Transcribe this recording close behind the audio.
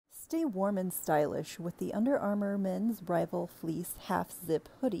Stay warm and stylish with the Under Armour Men's Rival Fleece Half-Zip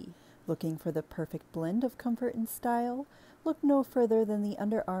Hoodie. Looking for the perfect blend of comfort and style? Look no further than the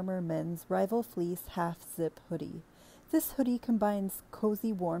Under Armour Men's Rival Fleece Half-Zip Hoodie. This hoodie combines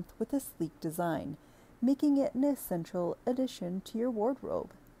cozy warmth with a sleek design, making it an essential addition to your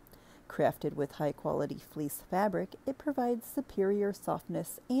wardrobe. Crafted with high-quality fleece fabric, it provides superior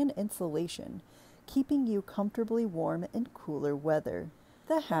softness and insulation, keeping you comfortably warm in cooler weather.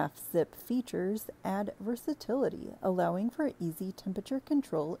 The half-zip features add versatility, allowing for easy temperature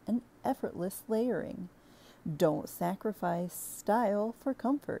control and effortless layering. Don't sacrifice style for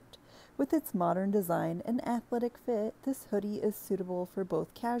comfort. With its modern design and athletic fit, this hoodie is suitable for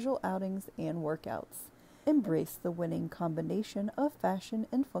both casual outings and workouts. Embrace the winning combination of fashion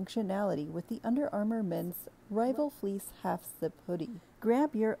and functionality with the Under Armour Men's Rival Fleece Half-Zip Hoodie.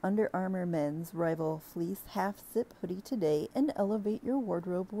 Grab your Under Armour Men's Rival Fleece Half-Zip Hoodie today and elevate your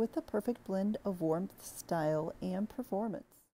wardrobe with the perfect blend of warmth, style, and performance.